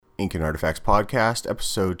Ink and Artifacts Podcast,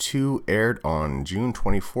 Episode 2, aired on June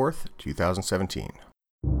 24th, 2017.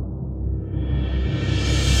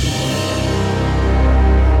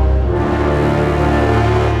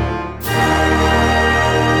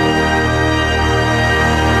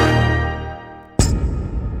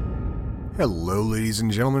 Hello, ladies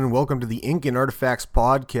and gentlemen, and welcome to the Ink and Artifacts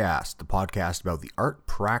Podcast, the podcast about the art,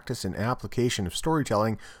 practice, and application of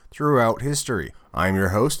storytelling throughout history. I'm your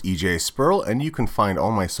host, EJ Spurl, and you can find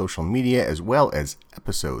all my social media as well as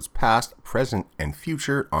episodes past, present, and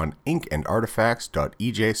future on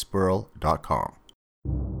inkandartifacts.ejspurl.com.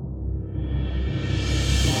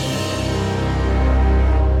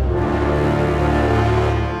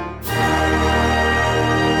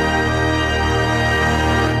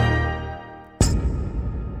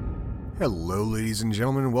 Hello, ladies and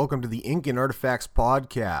gentlemen, and welcome to the Ink and Artifacts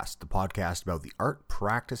Podcast, the podcast about the art,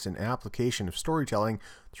 practice, and application of storytelling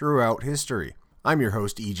throughout history. I'm your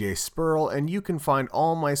host, EJ Spurl, and you can find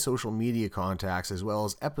all my social media contacts as well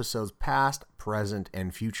as episodes past, present,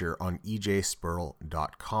 and future on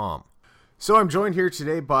ejspurl.com. So I'm joined here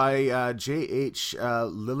today by J.H.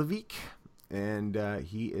 Lillevik, and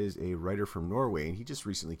he is a writer from Norway, and he just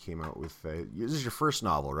recently came out with, this is your first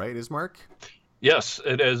novel, right, Ismark? Yes,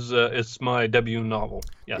 it is. It's my debut novel.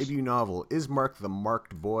 Yes. Debut novel, Ismark the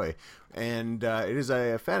Marked Boy. And it is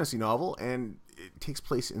a fantasy novel, and it takes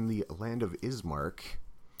place in the land of Ismark.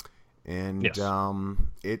 And yes.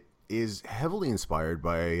 It is heavily inspired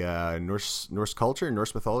by Norse culture,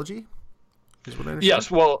 Norse mythology, is what I understand. Yes,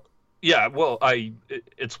 well, yeah, well,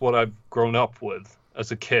 it's what I've grown up with as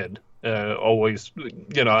a kid. Always,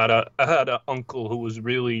 I had an uncle who was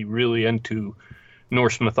really, really into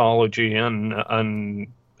Norse mythology and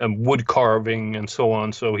wood carving and so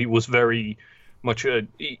on. So he was very much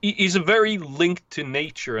he's a very linked to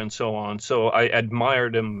nature and so on. So I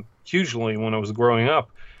admired him hugely when I was growing up.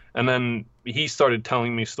 And then he started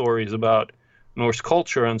telling me stories about Norse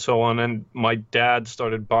culture and so on. And my dad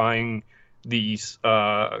started buying these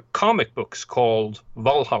comic books called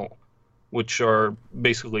Valhalla, which are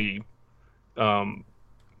basically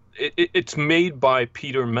it's made by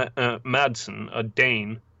Peter Madsen, a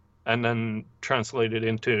Dane, and then translated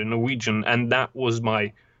into Norwegian, and that was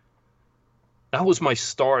my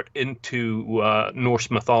start into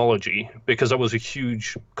Norse mythology, because I was a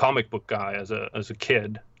huge comic book guy as a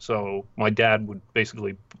kid. So my dad would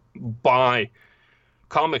basically buy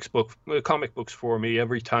comic books for me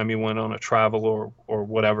every time he went on a travel or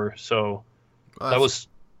whatever. So that was,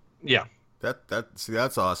 yeah.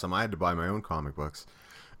 That's awesome. I had to buy my own comic books.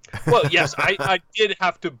 Well, yes, I did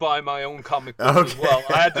have to buy my own comic books as well.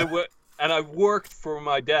 I had to work, and I worked for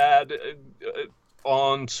my dad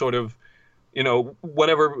on sort of,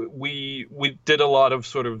 whenever we did a lot of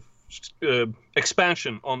sort of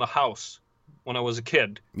expansion on the house when I was a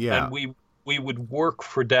kid. Yeah. And we would work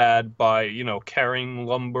for Dad by, carrying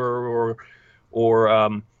lumber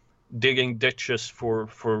or digging ditches for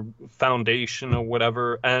foundation or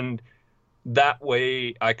whatever, and that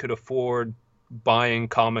way I could afford buying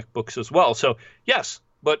comic books as well. So yes,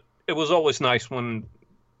 but it was always nice when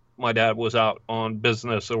my dad was out on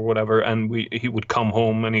business or whatever, and he would come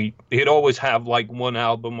home, and he'd always have like one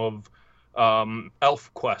album of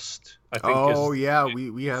ElfQuest, I think. Oh yeah,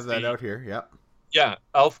 we have that out here. Yeah,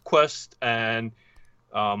 ElfQuest and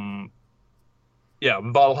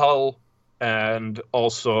Valhalla, and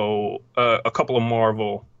also a couple of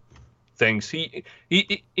Marvel things. He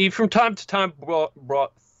from time to time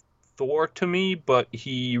brought Thor to me, but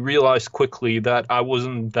he realized quickly that I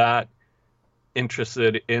wasn't that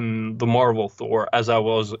interested in the Marvel Thor as I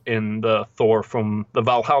was in the Thor from the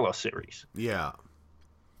Valhalla series. Yeah.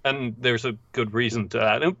 And there's a good reason to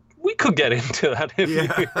that. And we could get into that if you...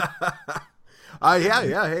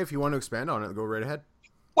 Yeah. Hey, if you want to expand on it, go right ahead.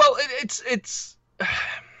 Well, it's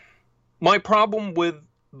my problem with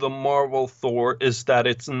the Marvel Thor is that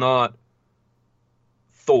it's not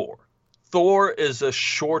Thor. Thor is a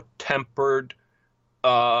short-tempered,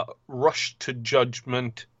 rush to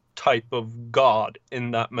judgment type of god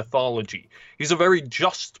in that mythology. He's a very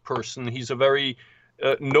just person. He's a very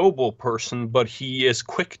noble person, but he is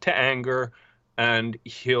quick to anger, and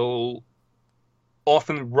he'll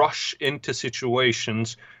often rush into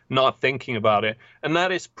situations not thinking about it. And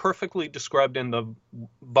that is perfectly described in the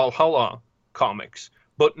Valhalla comics,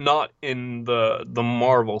 but not in the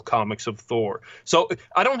Marvel comics of Thor. So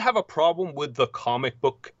I don't have a problem with the comic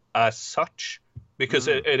book as such, because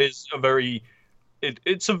it is a very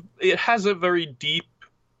it has a very deep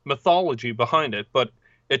mythology behind it, but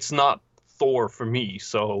it's not Thor for me.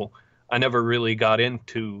 So I never really got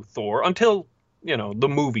into Thor until the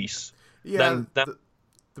movies. Yeah,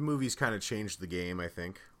 the movies kind of changed the game, I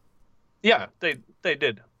think. Yeah, they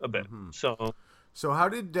did a bit. Hmm. So So how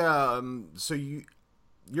did so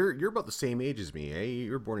you're about the same age as me, eh?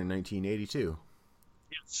 You were born in 1982.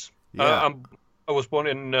 yes, Yeah. I was born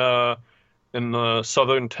in the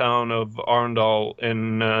southern town of Arendal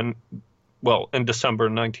in December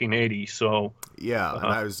 1980. So Yeah,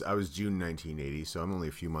 and uh, I was June 1980, so I'm only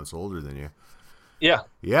a few months older than you. yeah.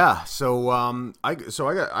 Yeah, so I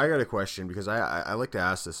got a question because I like to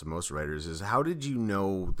ask this of most writers is how did you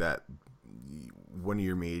know that one of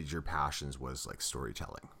your major passions was like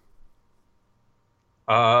storytelling?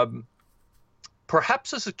 Um,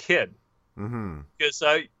 Perhaps as a kid, Mm-hmm. because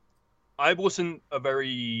I wasn't a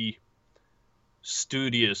very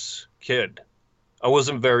studious kid. I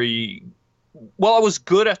wasn't very well. I was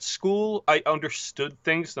good at school. I understood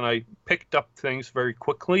things and I picked up things very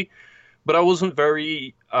quickly, but I wasn't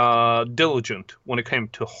very diligent when it came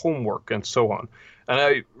to homework and so on. And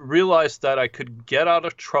I realized that I could get out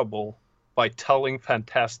of trouble by telling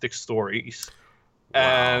fantastic stories.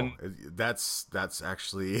 And Wow, that's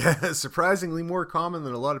actually surprisingly more common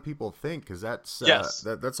than a lot of people think because yes,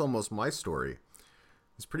 that's almost my story.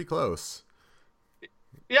 It's pretty close.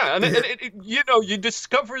 yeah, and you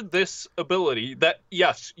discover this ability that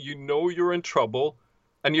yes, you know you're in trouble,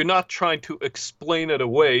 and you're not trying to explain it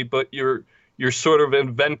away, but you're sort of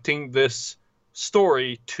inventing this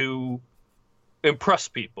story to impress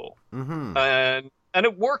people, Mm-hmm. and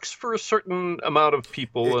it works for a certain amount of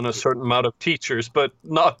people It, and a it, certain amount of teachers, but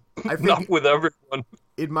not I not think with everyone.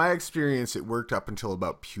 in my experience, it worked up until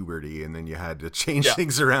about puberty, and then you had to change Yeah,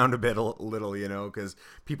 things around a bit, a little, because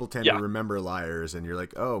people tend to yeah, remember liars, and you're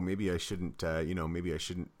like, oh, maybe I shouldn't, maybe I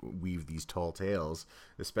shouldn't weave these tall tales,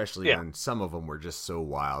 especially yeah, when some of them were just so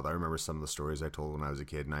wild. I remember some of the stories I told when I was a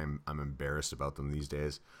kid, and I'm embarrassed about them these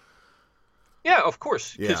days. yeah. Of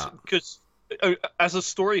course, Yeah, because as a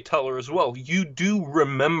storyteller as well, you do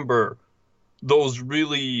remember those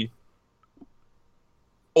really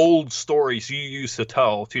old stories you used to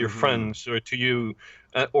tell to your mm-hmm. friends or to you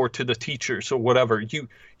or to the teachers or whatever. You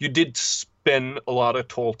did spin a lot of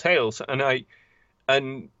tall tales,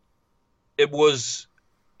 and it was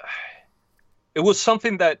it was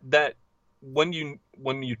something that when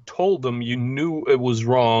you told them you knew it was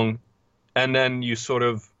wrong, and then you sort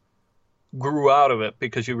of grew out of it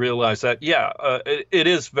because you realized that yeah, it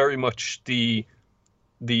is very much the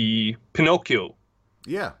Pinocchio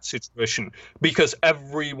Yeah, situation because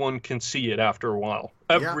everyone can see it after a while.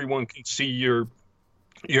 yeah, Everyone can see your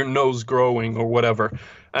nose growing or whatever.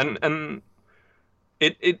 And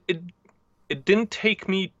it it didn't take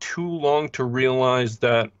me too long to realize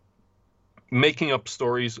that making up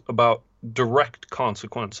stories about direct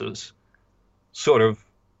consequences sort of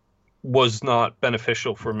was not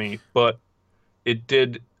beneficial for me, but it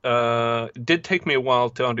did take me a while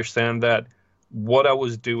to understand that what I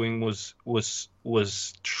was doing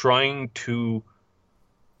was trying to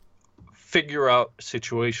figure out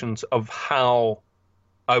situations of how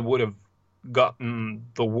I would have gotten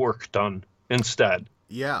the work done instead.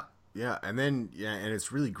 yeah, yeah, and then yeah, and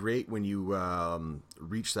it's really great when you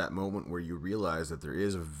reach that moment where you realize that there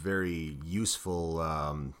is a very useful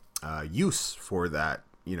use for that.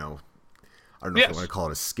 I don't know if I want Yes. to call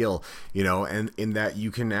it a skill, and in that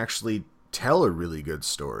you can actually tell a really good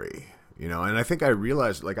story, and I think I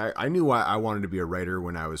realized, like, I knew I wanted to be a writer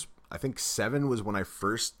when I think 7 was when I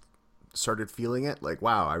first started feeling it. Like,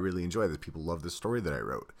 wow, I really enjoy this. People love this story that I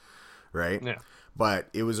wrote, right? Yeah. But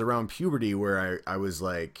it was around puberty where I was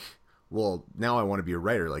like, well, now I want to be a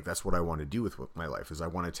writer. Like, that's what I want to do with my life is I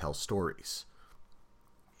want to tell stories.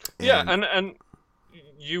 Yeah, And and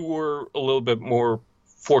you were a little bit more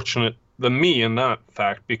fortunate than me in that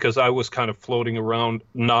fact because I was kind of floating around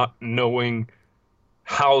not knowing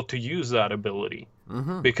how to use that ability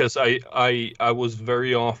mm-hmm, because I was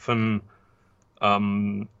very often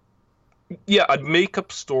um yeah, I'd make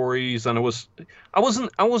up stories and I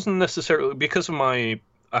wasn't necessarily because of my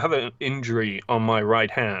I have an injury on my right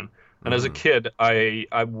hand. And as a mm-hmm, kid, I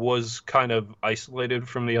was kind of isolated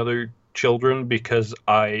from the other children because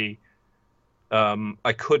I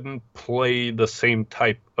couldn't play the same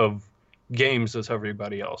type of games as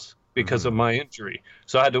everybody else because of mm-hmm. my injury.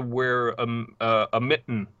 So I had to wear a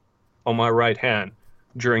mitten on my right hand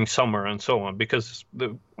during summer and so on because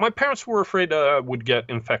my parents were afraid I would get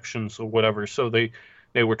infections or whatever. So they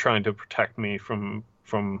were trying to protect me from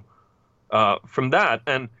that.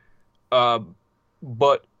 And uh,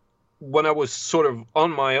 but when I was sort of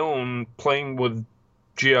on my own playing with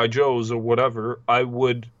GI Joes or whatever, I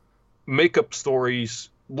would make up stories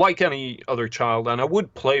like any other child, and I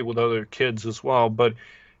would play with other kids as well. But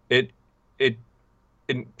it it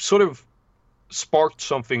it sort of sparked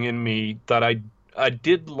something in me that I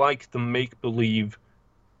did like the make believe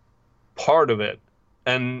part of it,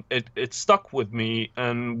 and it stuck with me.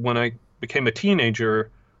 And when I became a teenager,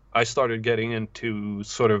 I started getting into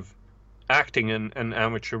sort of acting and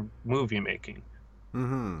amateur movie making.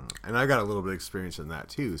 And I got a little bit of experience in that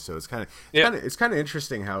too, so Yeah, it's kind of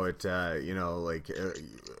interesting how it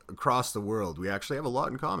across the world we actually have a lot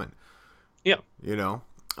in common. yeah, You know,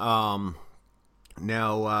 um,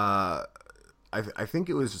 now I think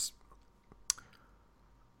it was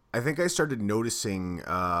I think I started noticing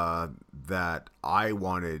that I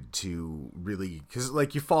wanted to really, because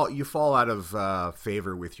like you fall out of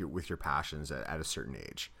favor with your passions at a certain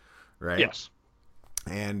age, right? yes,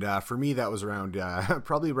 And for me, that was around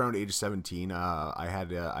probably around age 17. I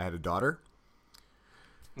had a daughter,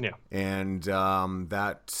 yeah, and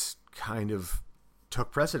that kind of took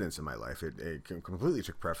precedence in my life. It completely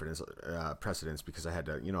took precedence because I had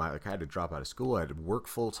to, I had to drop out of school. I had to work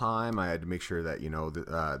full time. I had to make sure that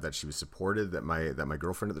that she was supported, that my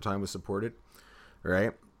girlfriend at the time was supported,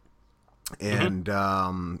 right? And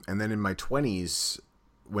then in my 20s,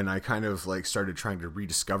 when I kind of like started trying to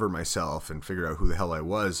rediscover myself and figure out who the hell I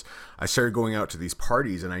was, I started going out to these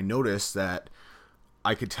parties, and I noticed that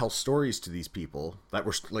I could tell stories to these people that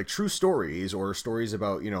were like true stories or stories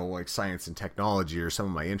about, like science and technology or some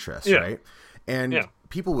of my interests, yeah, right? And yeah,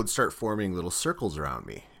 people would start forming little circles around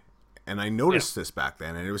me. And I yeah, noticed this back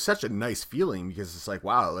then, and it was such a nice feeling because it's like,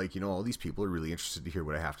 wow, like, all these people are really interested to hear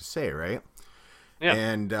what I have to say, right? yeah.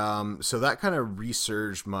 And so that kind of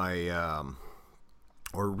resurged my,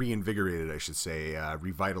 or reinvigorated, I should say,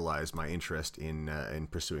 revitalized my interest in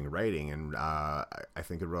pursuing writing. And I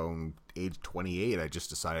think around age 28, I just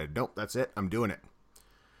decided, nope, that's it. I'm doing it.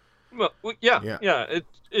 Well, yeah, Yeah. yeah.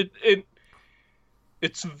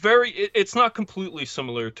 It's not completely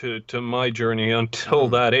similar to my journey until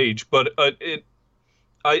Mm-hmm. that age, but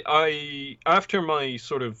I after my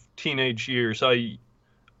sort of teenage years, I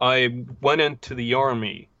went into the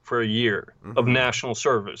army for a year of Mm-hmm. national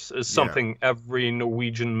service, is Yeah. something every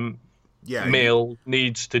Norwegian Yeah. male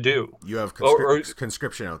needs to do. You have Or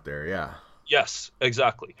conscription out there. Yeah. yes,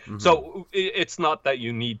 exactly. Mm-hmm. So it's not that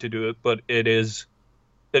you need to do it, but it is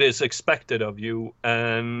expected of you.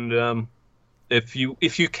 And if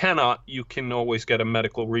you cannot, you can always get a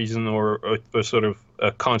medical reason or a sort of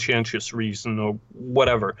a conscientious reason or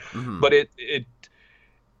whatever. Mm-hmm. But it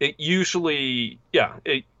usually, yeah,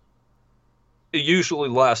 it usually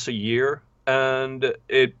lasts a year, and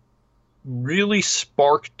it really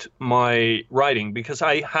sparked my writing because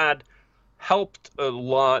I had helped a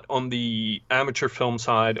lot on the amateur film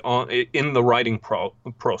side in the writing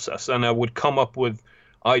process, and I would come up with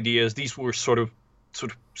ideas. These were sort of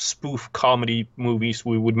spoof comedy movies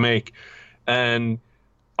we would make, and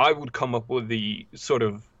I would come up with the sort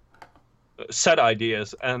of set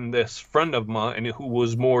ideas, and this friend of mine who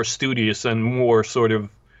was more studious and more sort of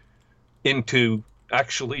into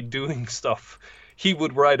actually doing stuff, he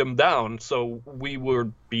would write them down. So we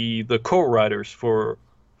would be the co-writers for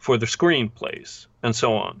the screenplays and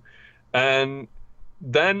so on. And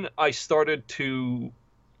then I started to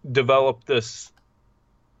develop this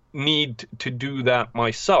need to do that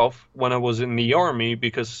myself when I was in the army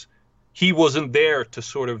because he wasn't there to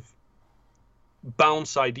sort of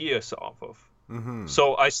bounce ideas off of. Mm-hmm.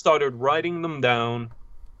 So I started writing them down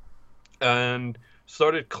and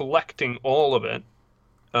started collecting all of it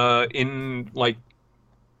in like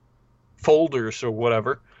folders or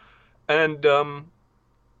whatever, and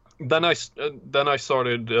then I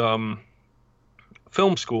started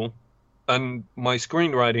film school, and my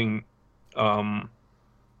screenwriting um,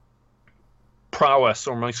 prowess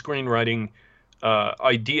or my screenwriting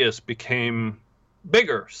ideas became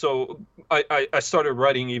bigger. So I started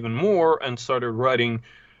writing even more and started writing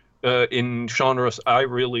in genres I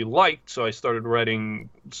really liked. So I started writing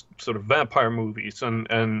sort of vampire movies and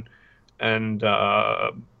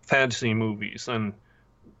fantasy movies and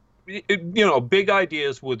big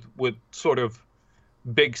ideas with sort of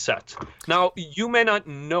big sets. Now you may not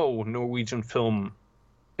know Norwegian film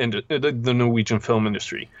the Norwegian film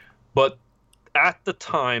industry, but at the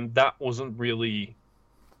time that wasn't really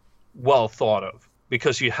well thought of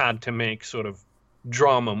because you had to make sort of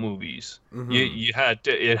drama movies. Mm-hmm.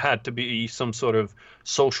 It had to be some sort of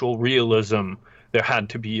social realism. There had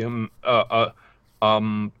to be an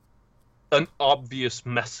obvious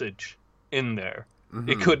message in there. Mm-hmm.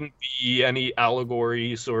 It couldn't be any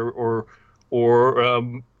allegories or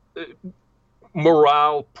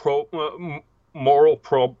moral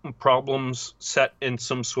problems set in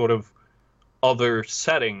some sort of other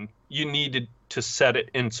setting. You needed to set it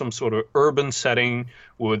in some sort of urban setting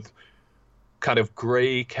with kind of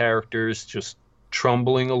gray characters just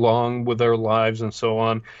trundling along with their lives and so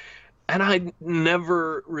on. And I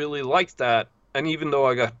never really liked that. And even though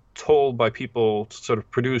I got told by people, sort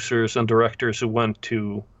of producers and directors who went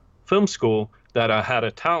to film school, that I had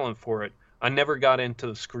a talent for it, I never got into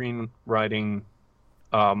the screenwriting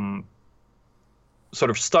sort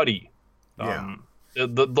of study,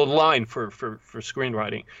 the line for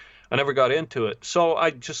screenwriting. I never got into it. So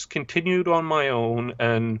I just continued on my own,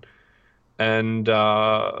 and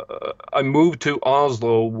I moved to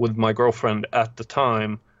Oslo with my girlfriend at the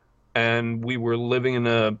time, and we were living in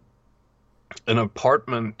an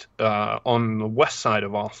apartment on the west side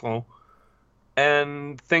of Oslo,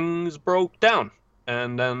 and things broke down.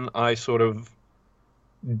 And then I sort of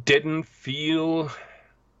didn't feel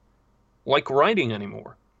like writing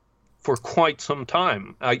anymore for quite some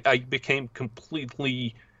time. I became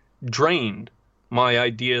completely drained. My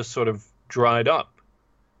ideas sort of dried up.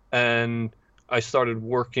 And I started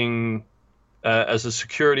working as a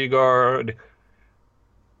security guard,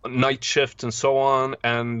 night shift and so on.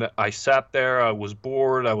 And I sat there, I was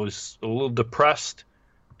bored, I was a little depressed.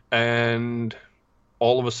 And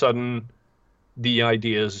all of a sudden, the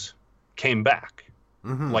ideas came back,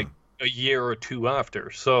 like a year or two after.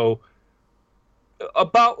 So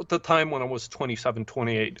about the time when I was 27,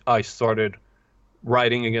 28, I started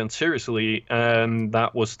writing again seriously. And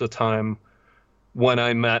that was the time when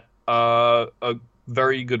I met a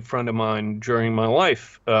very good friend of mine during my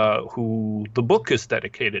life, who the book is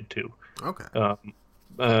dedicated to. Okay.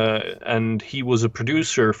 And he was a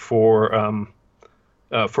producer for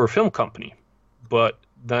a film company, but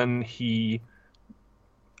then he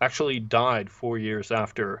actually died 4 years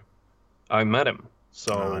after I met him.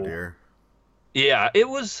 So, oh dear. Yeah,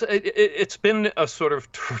 it's been a sort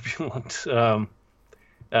of turbulent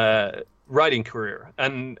writing career,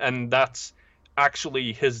 and that's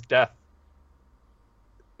actually his death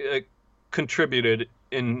contributed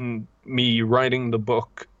in me writing the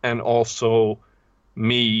book, and also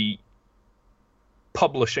me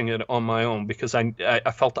publishing it on my own, because I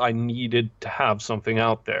felt I needed to have something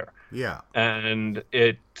out there. Yeah. And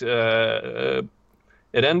it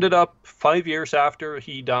ended up 5 years after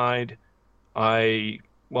he died.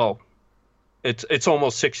 It's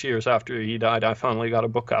almost 6 years after he died, I finally got a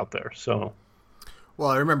book out there. So, well,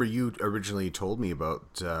 I remember you originally told me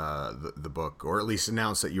about the book, or at least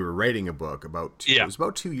announced that you were writing a book about. It was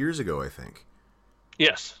about 2 years ago, I think.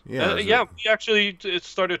 Yes. Yeah. We actually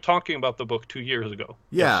started talking about the book 2 years ago.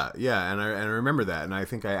 Yeah, yes. Yeah, and I remember that, and I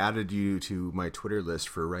think I added you to my Twitter list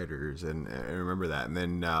for writers, and I remember that, and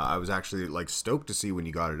then I was actually like stoked to see when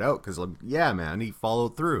you got it out, because yeah, man, he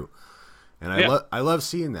followed through, and I love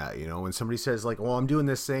seeing that, when somebody says like, well, I'm doing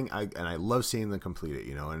this thing, I love seeing them complete it,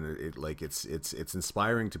 and it's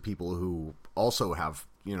inspiring to people who also have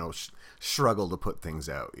struggled to put things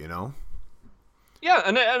out, Yeah,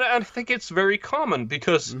 and I think it's very common,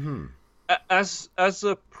 because as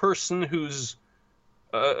a person who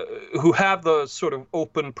have the sort of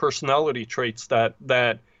open personality traits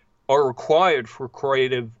that are required for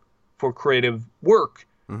creative work,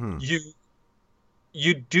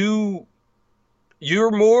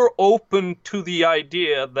 you're more open to the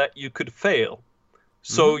idea that you could fail.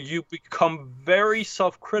 So you become very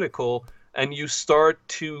self-critical, and you start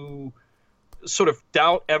to sort of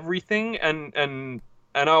doubt everything, and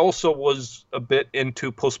I also was a bit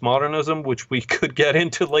into postmodernism, which we could get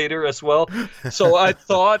into later as well. So I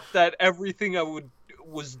thought that everything I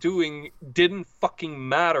was doing didn't fucking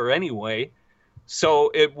matter anyway.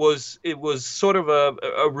 So it was sort of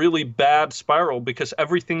a really bad spiral, because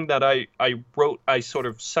everything that I wrote, I sort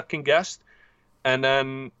of second guessed, and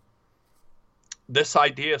then this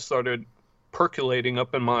idea started percolating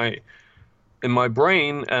up in my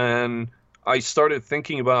brain, and I started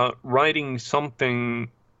thinking about writing something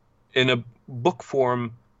in a book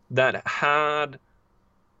form that had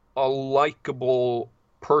a likable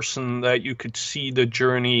person that you could see the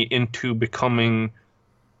journey into becoming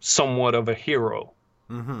somewhat of a hero,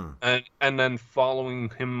 and then following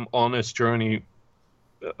him on his journey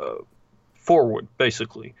forward,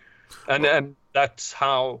 basically. And that's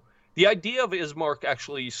how the idea of Ismark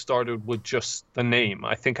actually started, with just the name.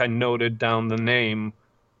 I think I noted down the name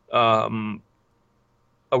around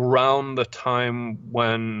the time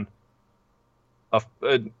when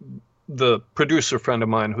the producer friend of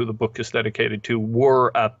mine, who the book is dedicated to,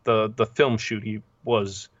 were at the film shoot he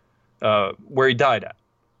was where he died at.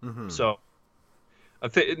 So I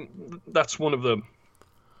think that's one of the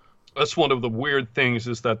weird things,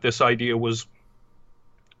 is that this idea was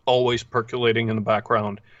always percolating in the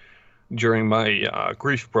background during my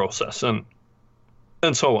grief process and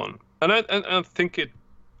so on. And I think it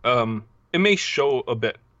may show a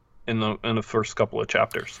bit in the first couple of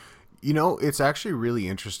chapters. You know, it's actually really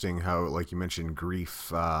interesting how, like you mentioned,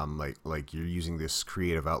 grief, like you're using this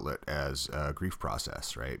creative outlet as a grief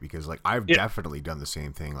process, right? Because like I've definitely done the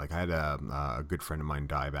same thing. Like I had a good friend of mine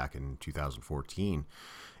die back in 2014,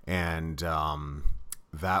 and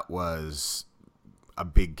that was a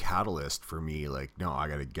big catalyst for me. Like, no, I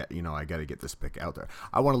gotta get this pick out there.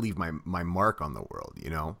 I want to leave my mark on the world, you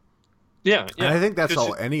know? Yeah. And I think that's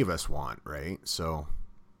all any of us want, right? So.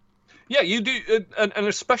 Yeah, you do, and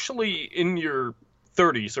especially in your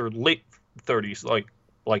 30s or late 30s,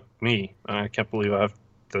 like me. I can't believe I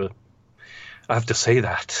have to say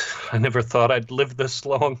that. I never thought I'd live this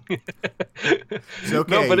long. It's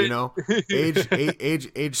okay, no, you know.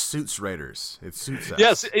 Age suits writers. It suits us.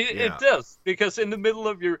 Yes, it does, because in the middle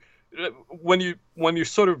of your when you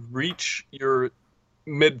sort of reach your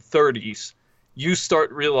mid 30s, you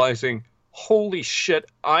start realizing, holy shit,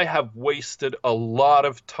 I have wasted a lot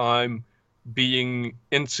of time being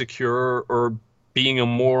insecure or being a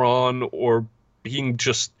moron or being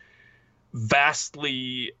just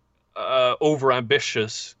vastly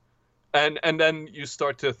overambitious. And then you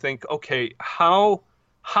start to think, okay, how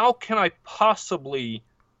can I possibly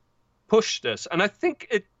push this? And I think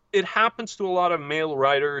it happens to a lot of male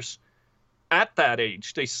writers at that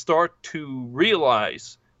age. They start to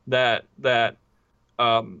realize that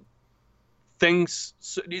things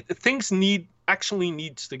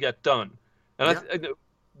needs to get done. And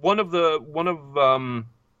one of the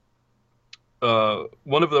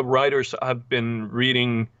writers I've been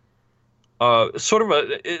reading,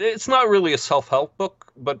 it's not really a self-help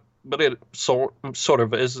book, but it sort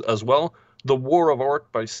of is as well. The War of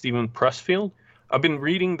Art by Steven Pressfield. I've been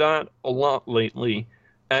reading that a lot lately,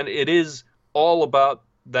 and it is all about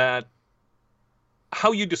that,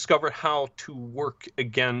 how you discover how to work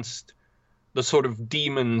against the sort of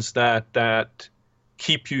demons that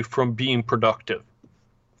keep you from being productive.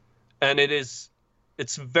 And it's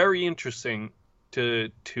very interesting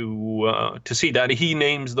to see that he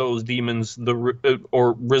names those demons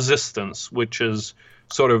or resistance, which is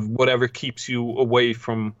sort of whatever keeps you away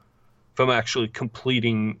from actually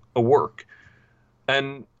completing a work.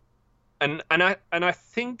 And I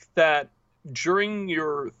think that during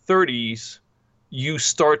your 30s you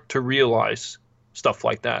start to realize stuff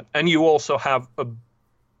like that, and you also have a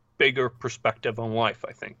bigger perspective on life,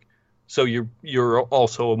 I think. So you're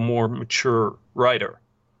also a more mature writer.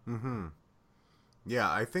 Mm-hmm.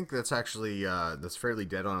 Yeah, I think that's actually that's fairly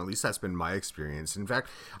dead on. At least that's been my experience. In fact,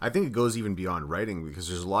 I think it goes even beyond writing, because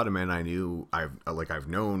there's a lot of men I've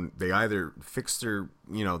known, they either fix their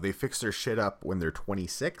shit up when they're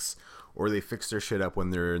 26, or they fix their shit up when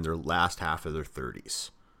they're in their last half of their 30s.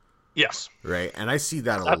 Yes. Right, and I see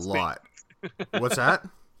that a lot. What's that?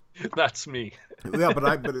 That's me. Yeah,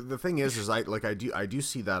 but the thing is I do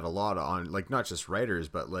see that a lot on, like, not just writers,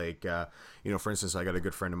 but like for instance, I got a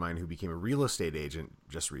good friend of mine who became a real estate agent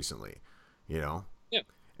just recently, Yeah.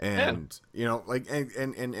 And like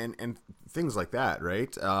and things like that,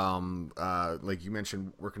 right? Like you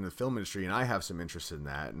mentioned, working in the film industry, and I have some interest in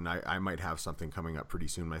that, and I might have something coming up pretty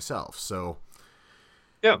soon myself. So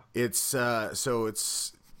yeah, it's I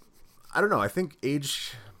don't know. I think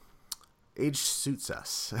age suits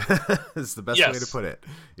us is the best way to put it.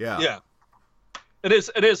 Yeah.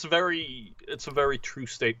 It's a very true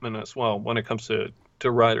statement as well when it comes to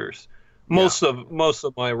writers. Most of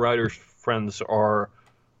my writers friends are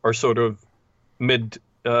sort of mid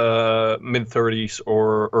 30s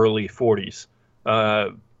or early 40s,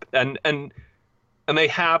 and they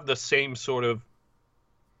have the same sort of,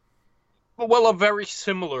 a very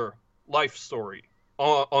similar life story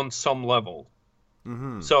on some level.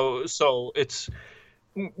 Mm-hmm. So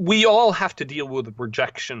we all have to deal with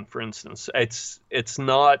rejection, for instance. It's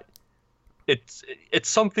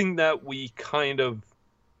something that we kind of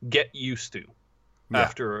get used to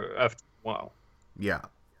after a while. Yeah,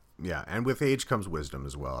 and with age comes wisdom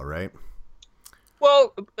as well, right?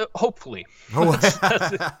 Well, hopefully.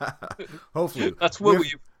 Hopefully, that's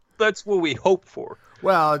what we hope for.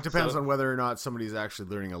 Well, it depends on whether or not somebody's actually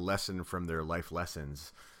learning a lesson from their life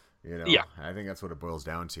lessons. Yeah. I think that's what it boils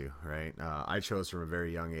down to, right? I chose from a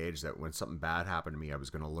very young age that when something bad happened to me, I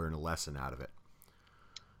was going to learn a lesson out of it.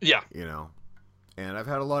 Yeah. And I've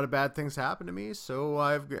had a lot of bad things happen to me, so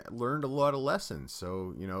I've learned a lot of lessons.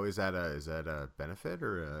 So, is that a benefit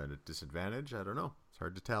or a disadvantage? I don't know. It's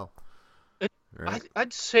hard to tell. Right?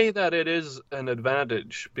 I'd say that it is an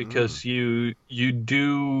advantage, because you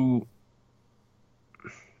do.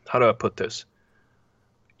 How do I put this?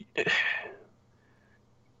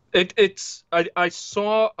 I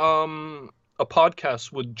saw a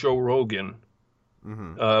podcast with Joe Rogan,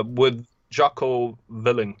 with Jocko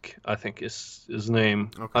Willink, I think is his name.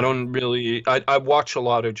 Okay. I don't really. I watch a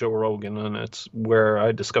lot of Joe Rogan, and it's where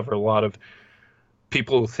I discover a lot of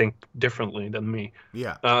people who think differently than me.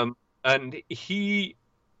 Yeah. And he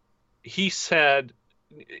said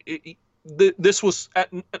this was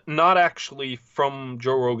not actually from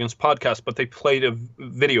Joe Rogan's podcast, but they played a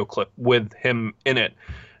video clip with him in it,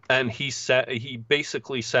 and he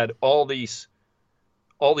basically said all these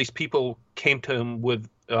people came to him with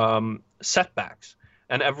setbacks,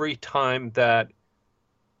 and every time that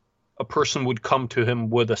a person would come to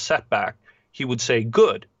him with a setback, he would say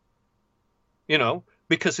good,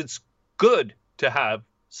 because it's good to have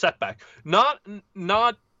setback, not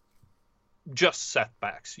just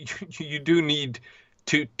setbacks. You do need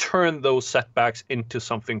to turn those setbacks into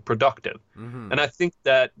something productive. Mm-hmm. And I think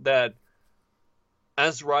that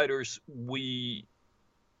as writers,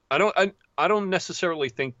 I don't necessarily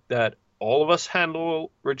think that all of us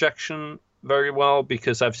handle rejection very well,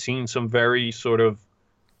 because I've seen some very sort of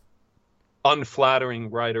unflattering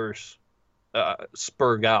writers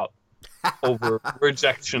spurg out over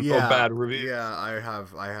rejection or bad reviews. Yeah, I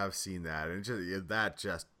have seen that, and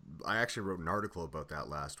I actually wrote an article about that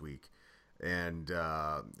last week, and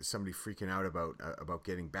somebody freaking out about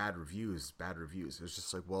getting bad reviews. It was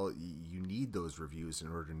just like, well, you need those reviews in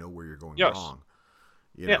order to know where you're going wrong.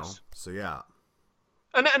 You know? So yeah.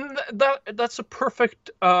 And that's a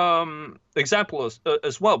perfect example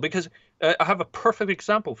as well, because I have a perfect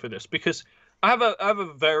example for this, because I have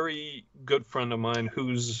a very good friend of mine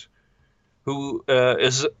who is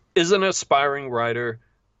an aspiring writer,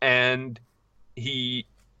 and he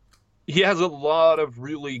has a lot of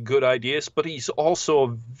really good ideas, but he's also a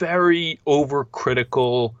very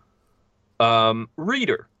overcritical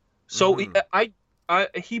reader. So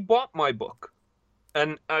he bought my book,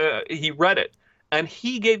 and he read it, and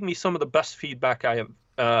he gave me some of the best feedback I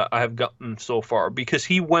have gotten so far, because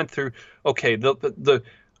he went through, okay, the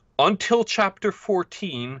until chapter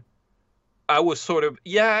 14, I was sort of,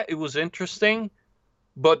 it was interesting,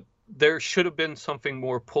 but there should have been something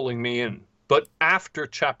more pulling me in. But after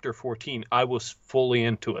chapter 14, I was fully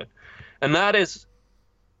into it. And that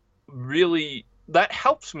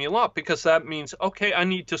helps me a lot, because that means, okay, I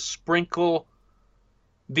need to sprinkle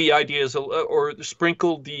the ideas, or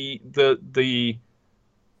sprinkle the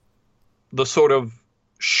sort of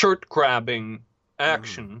shirt grabbing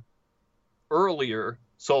action earlier,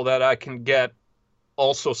 so that I can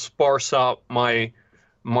also sparse out my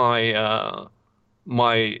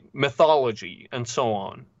mythology and so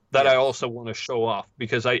on, that I also want to show off,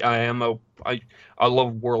 because I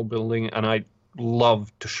love world building, and I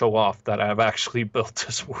love to show off that I've actually built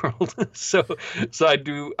this world. so I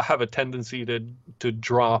do have a tendency to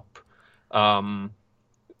drop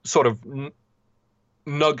sort of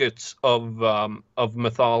nuggets of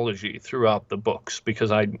mythology throughout the books,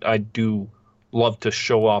 because I do love to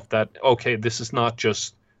show off that, okay, this is not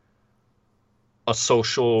just a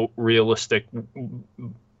social realistic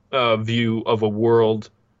view of a world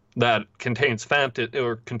that contains fantasy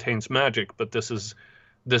or contains magic, but this is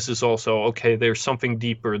also, okay, there's something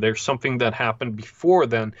deeper, there's something that happened before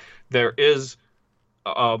then, there's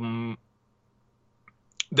a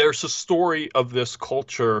story of this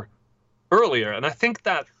culture earlier, and I think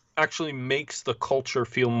that actually makes the culture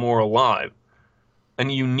feel more alive. And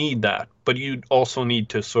you need that, but you also need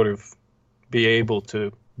to sort of be able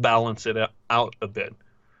to balance it out a bit.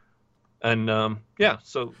 And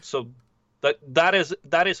so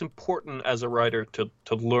that is important as a writer to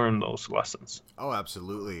learn those lessons. Oh,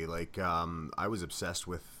 absolutely. Like I was obsessed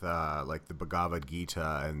with like the Bhagavad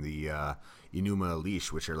Gita and the Enuma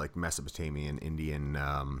Elish, which are like Mesopotamian Indian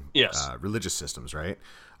religious systems, right?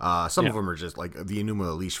 Some of them are just like the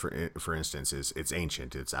Enuma Elish, for instance, it's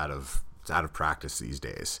ancient. It's out of practice these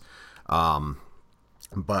days.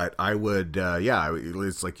 But I would,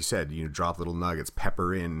 it's like you said, drop little nuggets,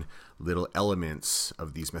 pepper in little elements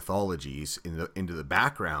of these mythologies into the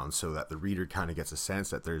background, so that the reader kind of gets a sense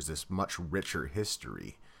that there's this much richer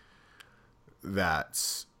history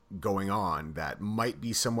that's going on that might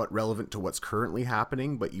be somewhat relevant to what's currently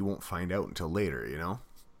happening, but you won't find out until later,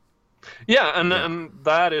 Yeah, and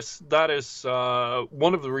that is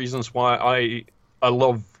one of the reasons why I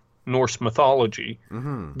love Norse mythology,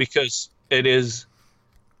 because it's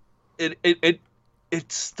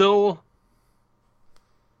still,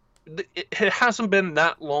 it hasn't been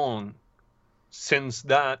that long since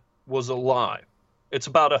that was alive. It's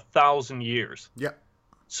about 1,000 years. Yeah.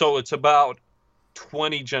 So it's about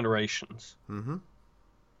 20 generations.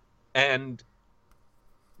 And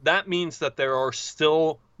that means that there are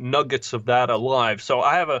still nuggets of that alive. So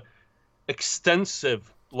I have a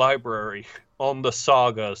extensive library on the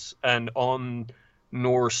sagas and on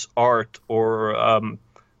Norse art or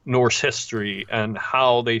Norse history and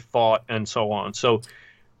how they fought and so on. So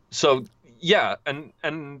yeah,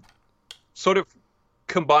 and sort of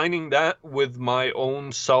combining that with my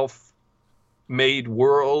own self-made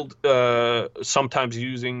world, sometimes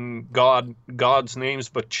using God's names,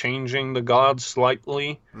 but changing the gods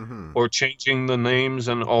slightly, or changing the names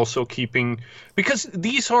and also keeping, because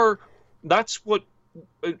that's what,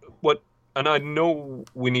 and I know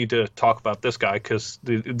we need to talk about this guy because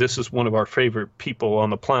this is one of our favorite people on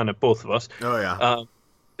the planet, both of us. Oh yeah.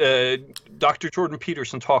 Dr. Jordan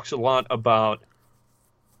Peterson talks a lot about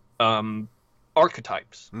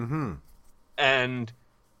archetypes, and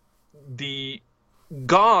the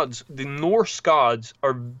gods, the Norse gods,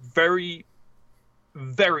 are very,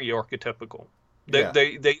 very archetypical.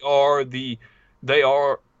 They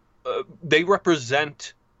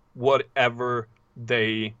represent whatever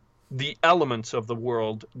the elements of the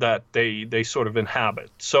world that they sort of inhabit.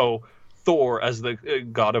 So Thor as the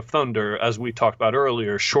god of thunder, as we talked about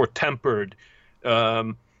earlier, short-tempered,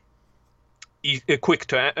 quick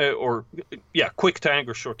to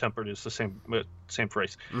anger. Short-tempered is the same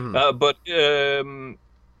phrase, but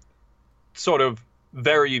sort of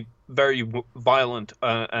very, very violent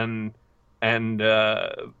and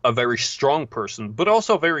a very strong person, but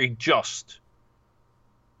also very just.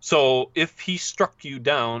 So if he struck you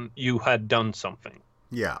down, you had done something.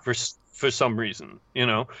 Yeah. For some reason,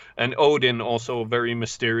 And Odin, also very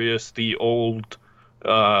mysterious, the old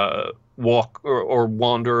walk or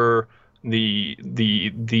wanderer, the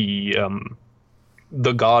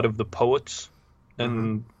god of the poets,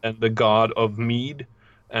 and the god of mead,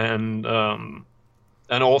 and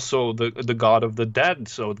also the god of the dead.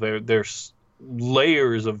 So there's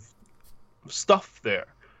layers of stuff there.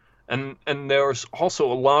 And there's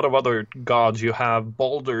also a lot of other gods. You have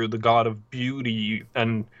Balder, the god of beauty,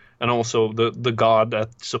 and also the god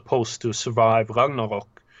that's supposed to survive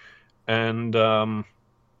Ragnarok. And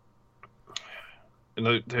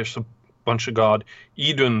there's a bunch of god.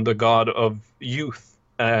 Idun, the god of youth,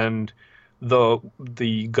 and the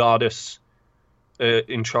goddess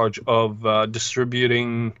in charge of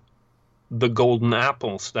distributing the golden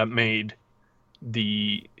apples that made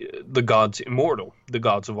the gods immortal, the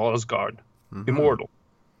gods of Asgard immortal,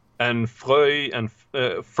 and Frey and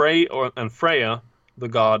Freya, the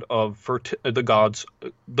god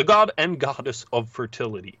and goddess of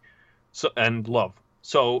fertility, and love.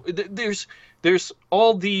 So there's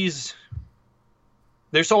all these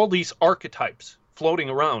archetypes floating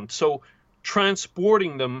around. So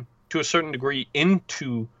transporting them to a certain degree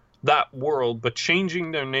into that world, but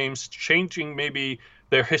changing their names, changing maybe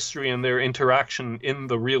their history and their interaction in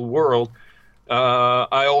the real world.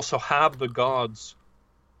 I also have the gods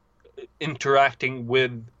interacting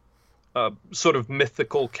with sort of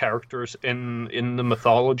mythical characters in the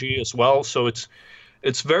mythology as well. So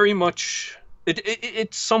it's very much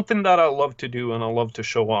it's something that I love to do and I love to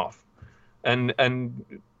show off. And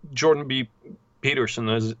Jordan B. Peterson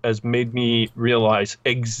has made me realize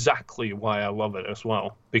exactly why I love it as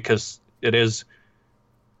well, because it is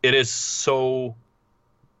so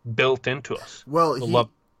built into us. Well,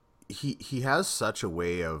 he has such a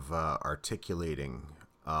way of articulating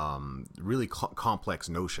really complex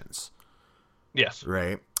notions. Yes.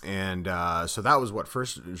 Right. And so that was what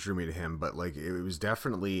first drew me to him, but like it was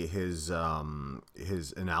definitely his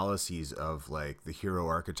analyses of like the hero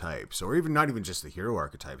archetypes, or even not even just the hero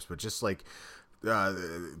archetypes, but just like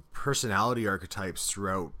personality archetypes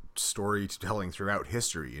throughout storytelling throughout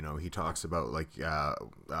history. He talks about like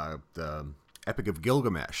the Epic of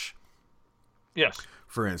Gilgamesh. Yes.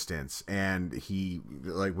 For instance, and he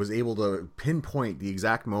like was able to pinpoint the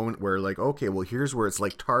exact moment where like, okay, well, here's where it's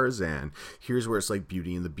like Tarzan, here's where it's like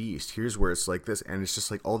Beauty and the Beast, here's where it's like this, and it's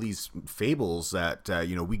just like all these fables that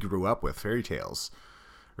we grew up with, fairy tales,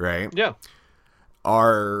 right? Yeah,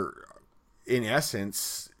 are in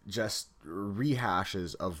essence just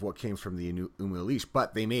rehashes of what came from the Umu Elish,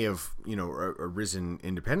 but they may have arisen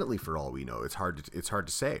independently for all we know. It's hard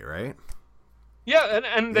to say, right? Yeah,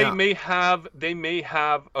 and they may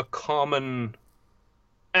have a common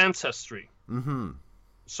ancestry,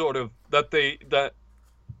 sort of that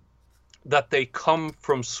they come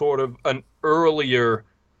from sort of an earlier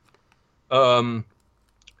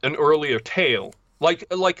tale, like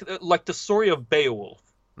the story of Beowulf.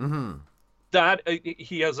 That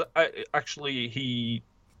he has actually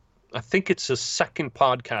I think it's his second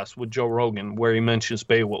podcast with Joe Rogan where he mentions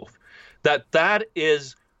Beowulf. That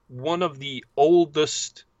is one of the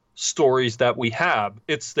oldest stories that we have.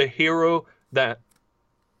 It's the hero that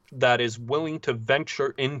that is willing to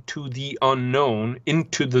venture into the unknown,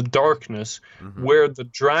 into the darkness Mm-hmm. where the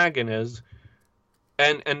dragon is,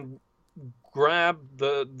 and grab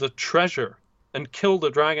the treasure and kill the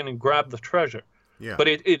dragon and grab the treasure. Yeah. But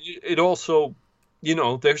it also,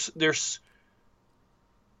 there's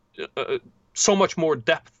so much more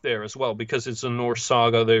depth there as well, because it's a Norse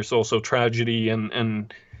saga. There's also tragedy,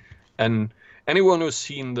 and anyone who's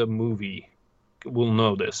seen the movie will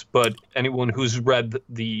know this, but anyone who's read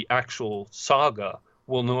the actual saga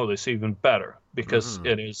will know this even better, because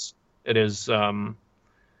it's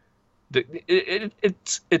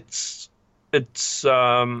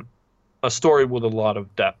a story with a lot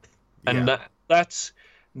of depth, and Yeah. that's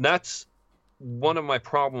one of my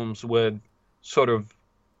problems with sort of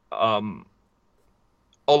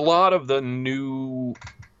a lot of the new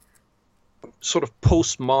sort of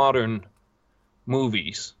postmodern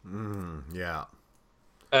movies Yeah.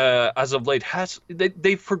 as of late.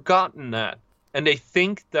 They've forgotten that, and they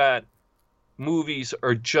think that movies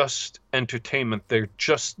are just entertainment. They're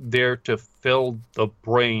just there to fill the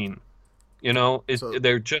brain.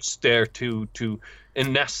 They're just there to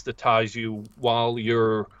anesthetize you while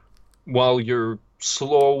you're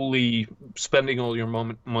slowly spending all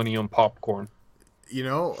your money on popcorn. I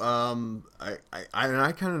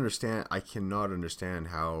can understand. I cannot understand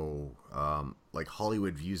how like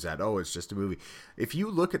Hollywood views that. Oh, it's just a movie. If you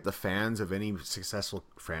look at the fans of any successful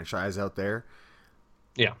franchise out there,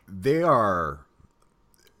 yeah, they are.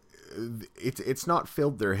 It's not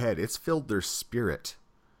filled their head. It's filled their spirit.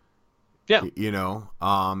 Yeah.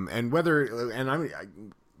 And whether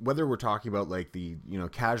we're talking about like the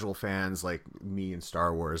casual fans like me in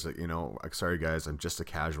Star Wars, sorry guys, I'm just a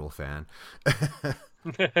casual fan.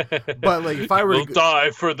 But like if I were to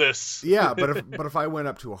die for this, yeah, but if I went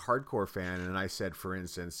up to a hardcore fan and I said, for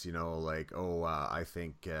instance, I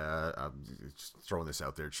think I'm just throwing this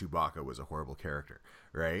out there, Chewbacca was a horrible character,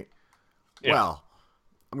 right? Yeah. Well,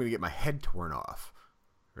 I'm gonna get my head torn off.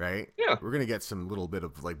 Right? Yeah. We're gonna get some little bit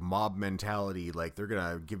of like mob mentality, like they're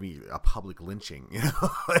gonna give me a public lynching,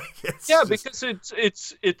 because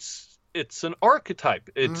it's an archetype.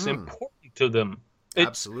 It's important to them.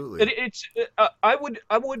 Absolutely. I would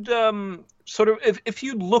sort of, if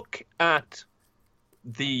you look at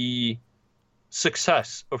the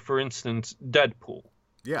success of, for instance, Deadpool.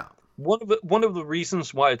 Yeah. One of the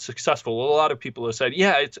reasons why it's successful, a lot of people have said,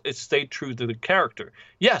 yeah, it stayed true to the character.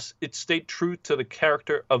 Yes, it stayed true to the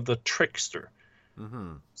character of the trickster.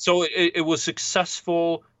 Mm-hmm. So it was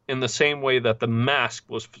successful in the same way that The Mask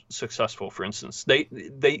was successful. For instance,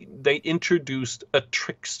 they introduced a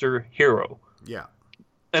trickster hero. Yeah,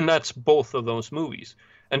 and that's both of those movies.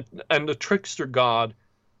 And the trickster god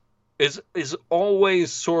is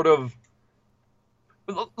always sort of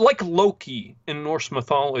like Loki in Norse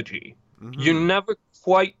mythology. Mm-hmm. You're never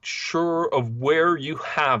quite sure of where you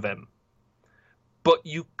have him, but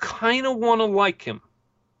you kind of want to like him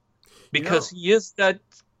because he is that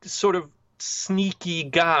sort of sneaky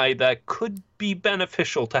guy that could be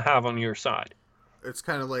beneficial to have on your side. It's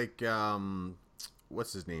kind of like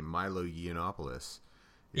what's his name, Milo Yiannopoulos.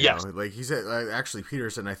 Yes. Like he said, actually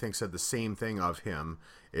Peterson, I think, said the same thing of him,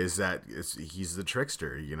 is that he's the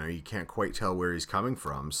trickster. You can't quite tell where he's coming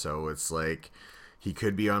from. So it's like he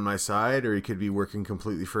could be on my side or he could be working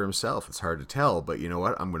completely for himself. It's hard to tell, but you know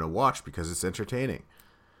what? I'm going to watch because it's entertaining.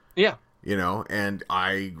 Yeah. And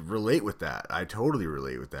I relate with that. I totally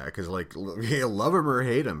relate with that because, like, love him or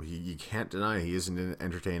hate him, you can't deny he isn't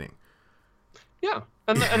entertaining. Yeah.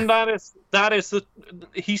 And that is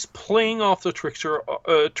he's playing off the trickster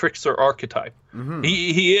archetype. Mm-hmm.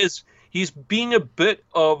 He's being a bit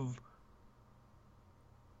of,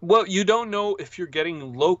 well, you don't know if you're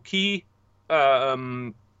getting Loki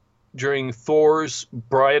during Thor's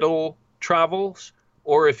bridal travels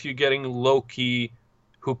or if you're getting Loki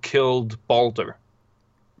who killed Balder.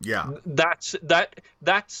 Yeah, that's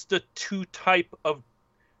the two type of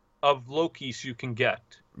Lokis you can get.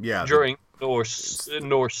 Yeah, during Norse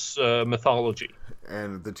mythology,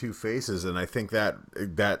 and the two faces, and I think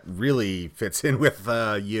that really fits in with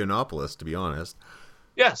Yiannopoulos, to be honest.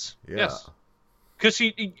 Yes, yeah. Yes, because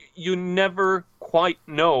you never quite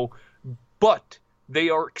know, but they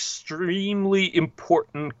are extremely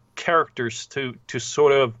important characters to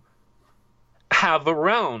sort of have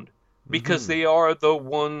around because they are the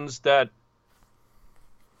ones that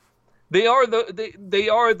they are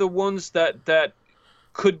the ones that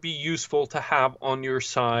could be useful to have on your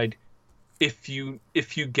side if you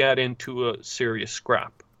get into a serious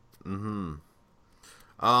scrap. Mm-hmm.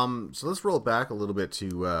 So let's roll back a little bit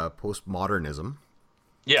to postmodernism.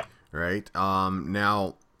 Yeah. Right.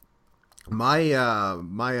 Now,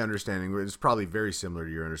 My understanding is probably very similar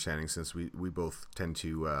to your understanding, since we both tend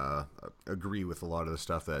to agree with a lot of the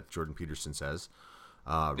stuff that Jordan Peterson says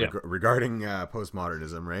regarding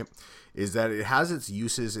postmodernism, right? Is that it has its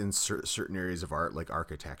uses in certain areas of art, like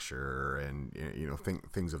architecture and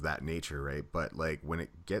things of that nature, right? But like when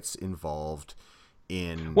it gets involved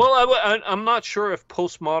in, well, I'm not sure if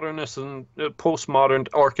postmodern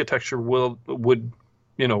architecture would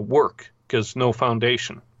work, because no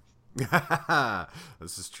foundation.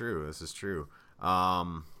 This is true. This is true.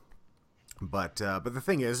 But the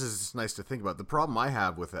thing is it's nice to think about. The problem I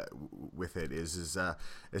have with it is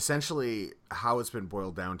essentially how it's been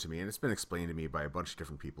boiled down to me, and it's been explained to me by a bunch of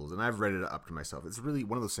different people, and I've read it up to myself. It's really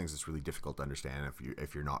one of those things that's really difficult to understand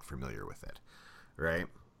if you're not familiar with it, right?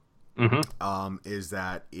 Mm-hmm. Is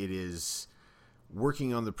that it is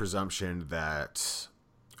working on the presumption that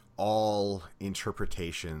all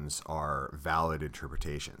interpretations are valid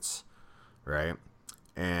interpretations, right?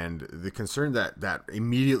 And the concern that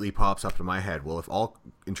immediately pops up to my head, well, if all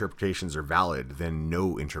interpretations are valid, then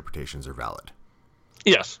no interpretations are valid.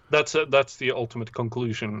 Yes, that's the ultimate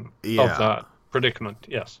conclusion of that predicament.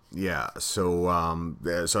 Yes. Yeah. So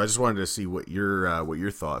I just wanted to see what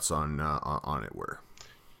your thoughts on it were.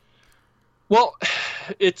 Well,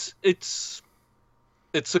 it's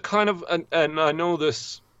a kind of, and I know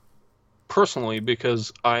this personally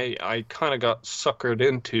because I kind of got suckered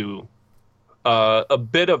into a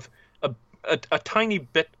bit of a tiny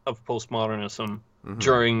bit of postmodernism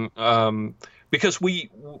during because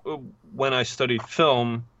when I studied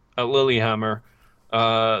film at Lillehammer,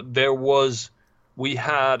 there was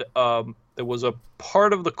a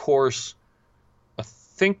part of the course, I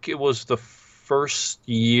think it was the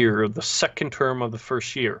second term of the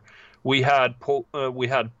first year, we had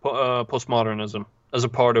postmodernism as a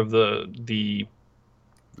part of the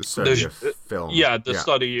study of film. Yeah, the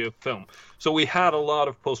study of film. So we had a lot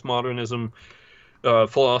of postmodernism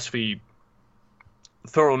philosophy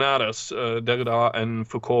thrown at us, Derrida and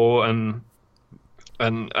Foucault and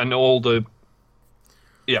all those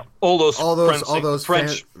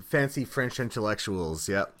fancy French intellectuals.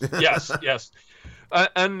 Yeah. yes.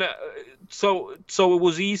 So it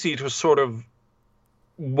was easy to sort of,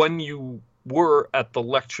 when you were at the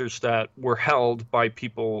lectures that were held by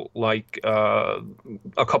people like a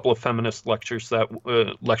couple of feminist lectures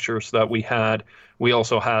that we had. We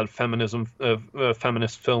also had feminist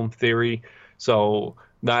film theory. So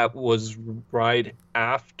that was right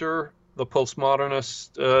after the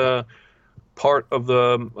postmodernist part of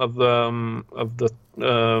the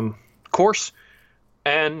course,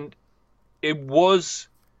 and it was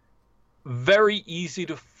very easy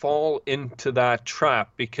to fall into that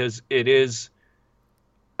trap, because it is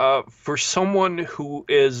for someone who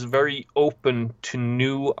is very open to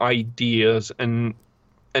new ideas and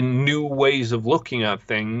new ways of looking at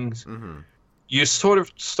things. You sort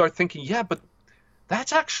of start thinking, yeah, but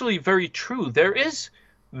that's actually very true. There's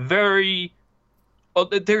a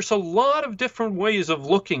lot of different ways of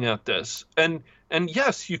looking at this, and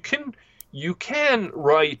yes, you can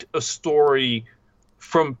write a story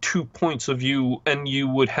from two points of view, and you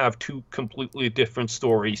would have two completely different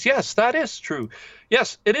stories. Yes, that is true.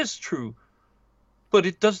 Yes, it is true. But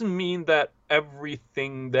it doesn't mean that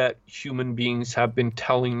everything that human beings have been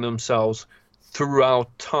telling themselves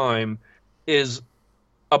throughout time is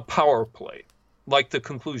a power play, like the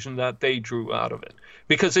conclusion that they drew out of it.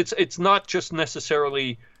 Because it's not just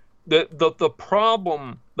necessarily the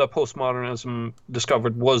problem that postmodernism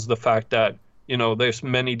discovered was the fact that there's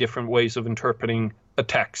many different ways of interpreting a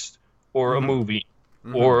text or a movie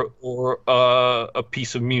or a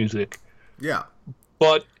piece of music. Yeah.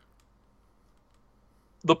 But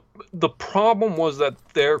the problem was that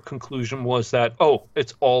their conclusion was that,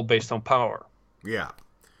 it's all based on power. Yeah.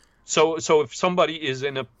 So if somebody is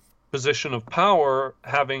in a position of power,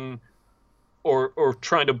 having or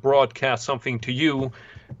trying to broadcast something to you,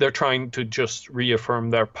 they're trying to just reaffirm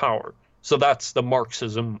their power. So that's the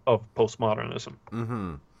Marxism of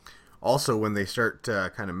postmodernism. Also, when they start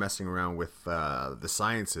kind of messing around with the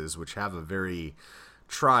sciences, which have a very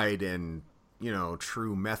tried and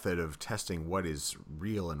true method of testing what is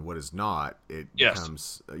real and what is not, it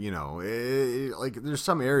becomes like there's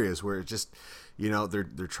some areas where it just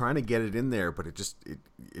they're trying to get it in there, but it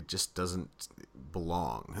just doesn't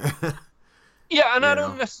belong. Yeah, and I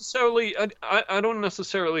don't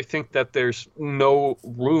necessarily think that there's no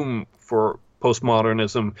room for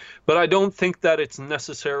postmodernism, but I don't think that it's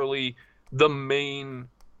necessarily the main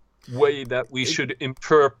way that we should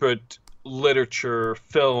interpret literature,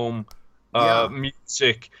 film,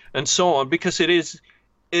 music, and so on, because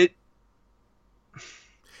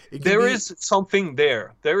There is something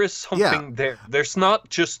there. There is something there. There's not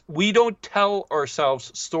just, we don't tell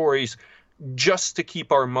ourselves stories just to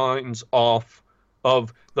keep our minds off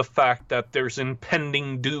of the fact that there's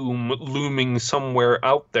impending doom looming somewhere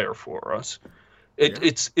out there for us.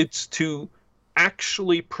 It's to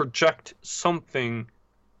actually project something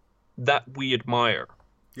that we admire,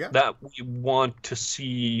 that we want to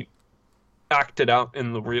see acted out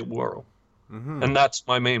in the real world. Mm-hmm. And that's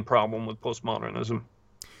my main problem with postmodernism.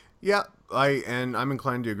 Yeah, I'm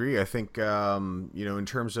inclined to agree. I think, in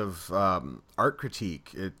terms of art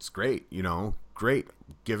critique, it's great, great.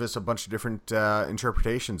 Give us a bunch of different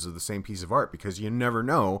interpretations of the same piece of art, because you never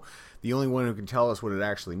know. The only one who can tell us what it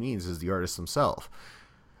actually means is the artist themselves.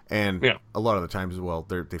 And a lot of the times, well,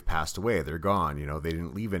 they've passed away. They're gone. They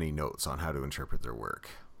didn't leave any notes on how to interpret their work,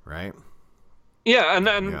 right? Yeah,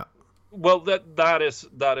 and well, that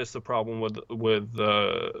is the problem with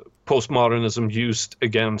postmodernism used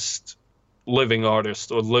against living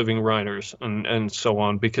artists or living writers and so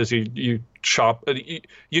on, because you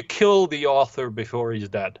kill the author before he's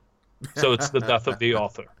dead. So it's the death of the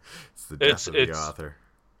author. It's the death of the author.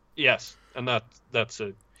 Yes, and that's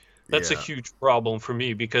a huge problem for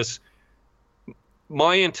me, because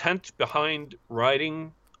my intent behind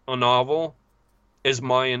writing a novel is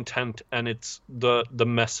my intent, and it's the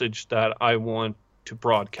message that I want to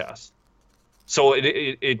broadcast. So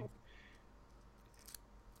it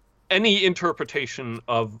any interpretation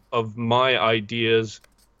of my ideas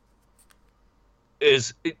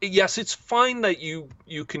is, yes, it's fine that you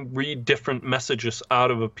can read different messages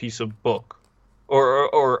out of a piece of book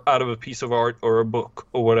or out of a piece of art or a book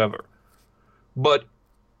or whatever. But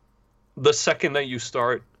the second that you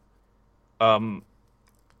start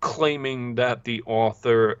claiming that the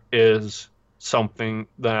author is something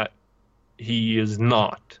that he is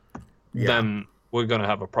not, then we're going to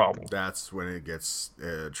have a problem. That's when it gets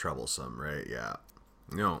troublesome, right? Yeah.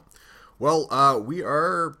 No. Well, we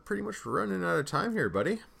are pretty much running out of time here,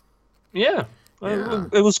 buddy. Yeah.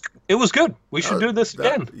 It was good. We should do this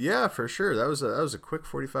again. Yeah, for sure. That was a quick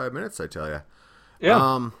 45 minutes, I tell you.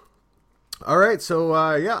 Yeah. All right, so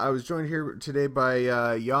I was joined here today by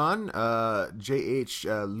Jan J.H.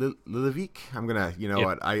 Lillevik. I'm gonna,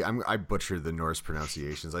 what, I butchered the Norse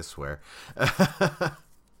pronunciations, I swear.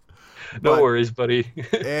 No worries, buddy.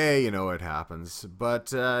 Hey, it happens.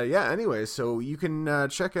 But anyway, so you can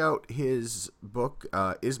check out his book,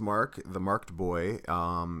 Ismark, The Marked Boy.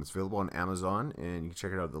 It's available on Amazon, and you can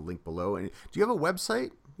check it out at the link below. And do you have a website,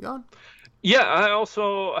 Jan? Yeah, I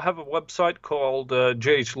also have a website called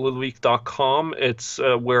jhlillevik.com. It's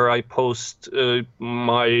where I post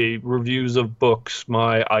my reviews of books,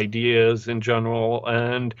 my ideas in general,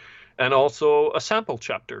 and also a sample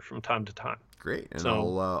chapter from time to time. Great, and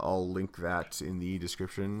I'll link that in the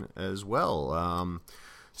description as well.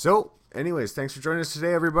 So, anyways, thanks for joining us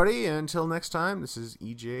today, everybody. Until next time, this is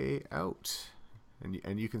EJ out,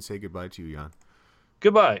 and you can say goodbye to Jan.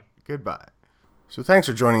 Goodbye. Goodbye. So thanks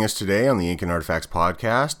for joining us today on the Ink and Artifacts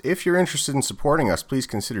podcast. If you're interested in supporting us, please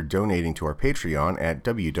consider donating to our Patreon at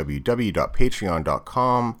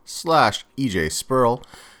www.patreon.com/EJSpurl.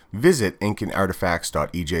 Visit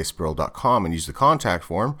inkandartifacts.ejspurl.com and use the contact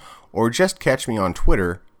form, or just catch me on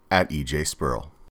Twitter at EJSpurl.